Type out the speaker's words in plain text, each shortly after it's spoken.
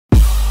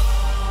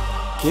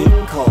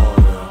King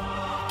Carter,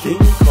 King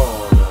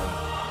Carter,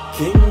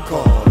 King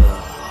Carter,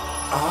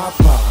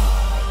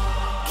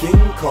 iPod,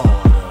 King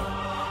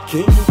Carter,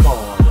 King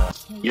Carter.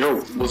 Yo,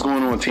 what's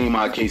going on, Team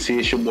IKC?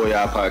 It's your boy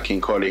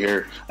IpodKingCarter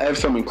here. I have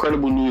some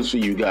incredible news for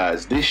you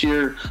guys. This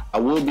year, I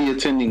will be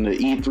attending the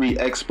E3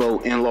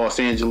 Expo in Los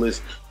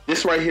Angeles.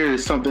 This right here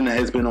is something that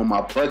has been on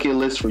my bucket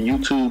list for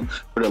YouTube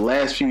for the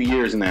last few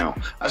years now.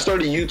 I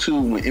started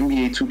YouTube when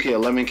NBA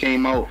 2K11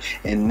 came out,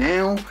 and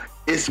now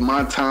it's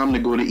my time to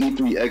go to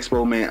E3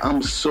 Expo, man.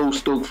 I'm so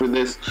stoked for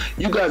this.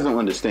 You guys don't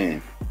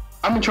understand.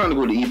 I've been trying to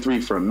go to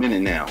E3 for a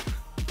minute now.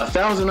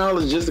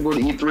 $1,000 just to go to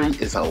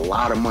E3 is a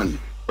lot of money.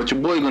 But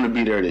your boy gonna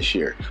be there this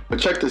year. But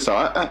check this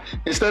out.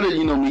 Instead of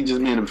me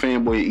just being a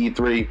fanboy at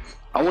E3,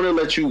 I want to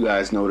let you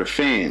guys know, the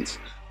fans,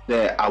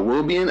 that I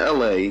will be in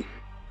LA.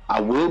 I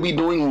will be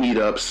doing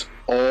meetups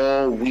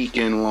all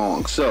weekend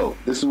long. So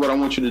this is what I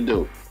want you to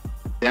do.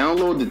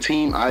 Download the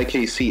Team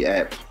IKC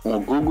app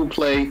on Google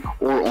Play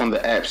or on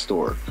the App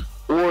Store.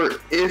 Or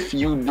if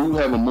you do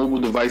have a mobile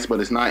device but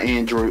it's not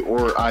Android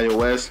or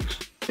iOS,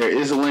 there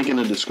is a link in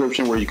the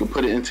description where you can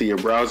put it into your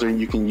browser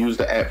and you can use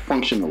the app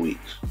functionally.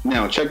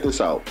 Now check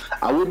this out.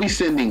 I will be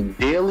sending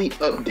daily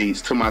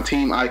updates to my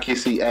Team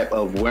IKC app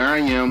of where I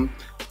am,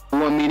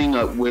 who I'm meeting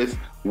up with,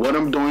 what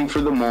I'm doing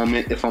for the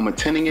moment, if I'm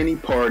attending any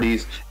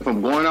parties, if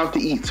I'm going out to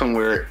eat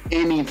somewhere,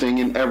 anything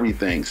and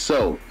everything.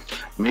 So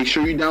make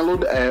sure you download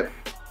the app,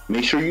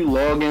 make sure you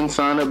log in,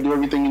 sign up, do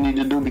everything you need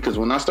to do, because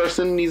when I start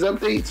sending these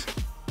updates,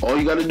 all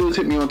you got to do is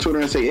hit me on Twitter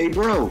and say, hey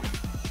bro,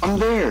 I'm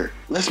there,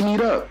 let's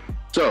meet up.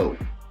 So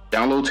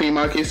download Team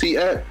IKC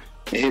app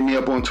and hit me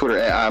up on Twitter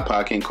at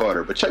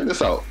IpodKingCarter. But check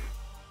this out.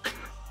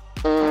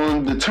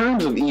 On the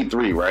terms of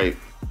E3, right?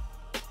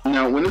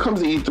 Now, when it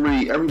comes to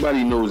E3,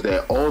 everybody knows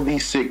that all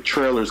these sick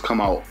trailers come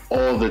out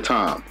all the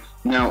time.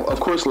 Now, of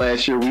course,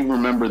 last year, we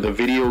remember the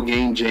video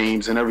game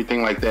James and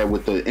everything like that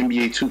with the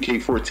NBA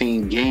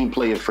 2K14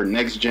 gameplay for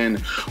next gen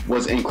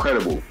was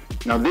incredible.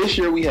 Now, this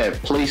year, we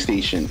have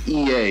PlayStation,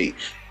 EA,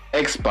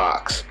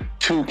 Xbox,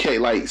 2K,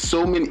 like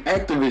so many,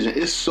 Activision.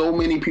 It's so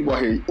many people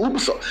out here.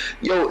 Oops,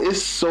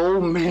 it's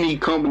so many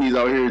companies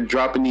out here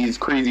dropping these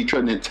crazy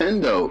trailers.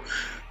 Nintendo,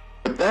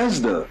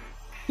 Bethesda.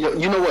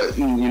 You know what?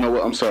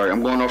 I'm sorry.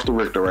 I'm going off the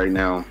Richter right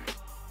now.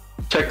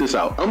 Check this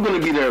out. I'm going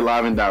to be there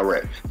live and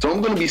direct. So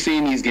I'm going to be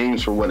seeing these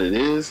games for what it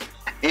is,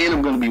 and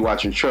I'm going to be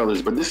watching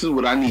trailers. But this is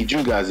what I need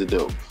you guys to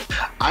do.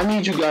 I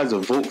need you guys to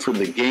vote for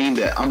the game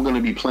that I'm going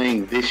to be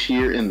playing this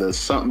year in the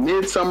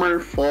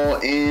midsummer, fall,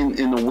 and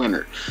in the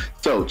winter.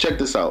 So check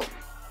this out.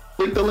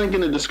 Click the link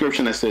in the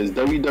description that says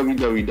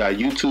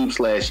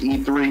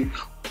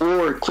www.youtube/E3,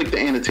 or click the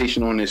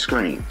annotation on this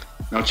screen.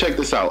 Now check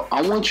this out.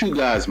 I want you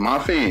guys, my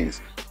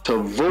fans, to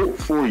vote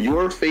for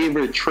your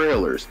favorite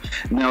trailers.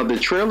 Now, the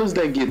trailers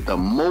that get the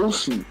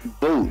most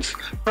votes,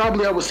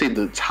 probably I would say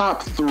the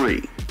top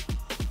 3,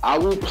 I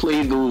will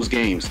play those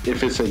games.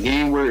 If it's a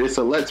game where it's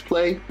a let's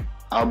play,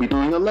 I'll be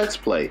doing a let's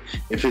play.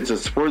 If it's a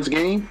sports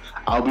game,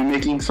 I'll be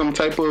making some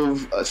type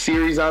of a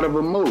series out of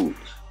a mode.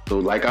 So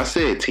like I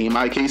said, Team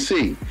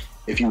IKC,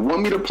 if you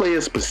want me to play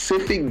a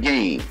specific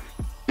game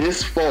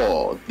this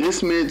fall,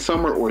 this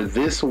midsummer, or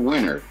this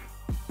winter,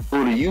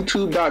 go to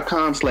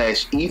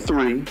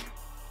youtube.com/E3,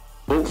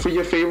 vote for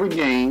your favorite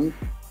game,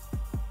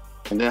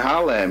 and then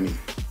holla at me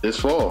this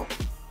fall.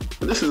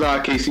 But this is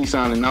IKC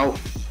signing out.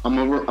 I'm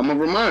gonna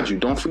remind you,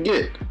 don't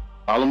forget,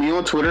 follow me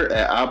on Twitter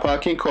at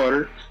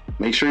IpodKingCarter.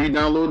 Make sure you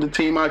download the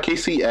Team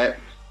IKC app,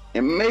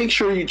 and make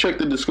sure you check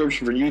the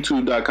description for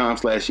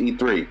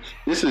youtube.com/E3.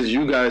 This is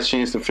you guys'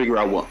 chance to figure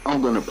out what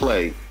I'm gonna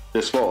play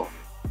this fall.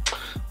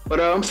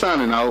 But I'm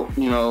signing out.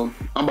 I'm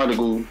about to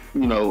go,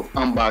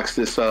 unbox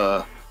this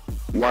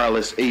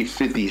wireless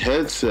 850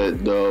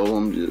 headset though.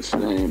 I'm just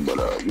saying, but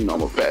I'm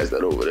gonna pass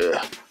that over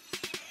there.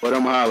 But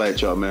I'm gonna holla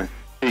at y'all, man.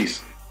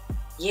 Peace.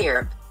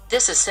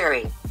 This is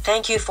Siri.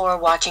 Thank you for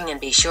watching, and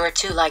be sure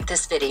to like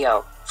this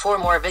video. For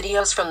more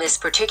videos from this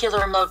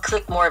particular mode,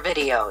 click more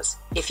videos.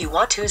 If you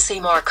want to see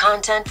more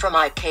content from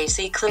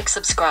IKC, click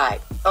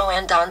subscribe. Oh,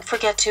 and don't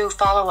forget to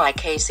follow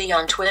IKC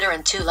on Twitter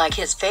and to like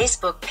his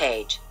Facebook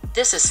page.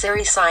 This is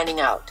Siri signing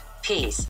out. Peace.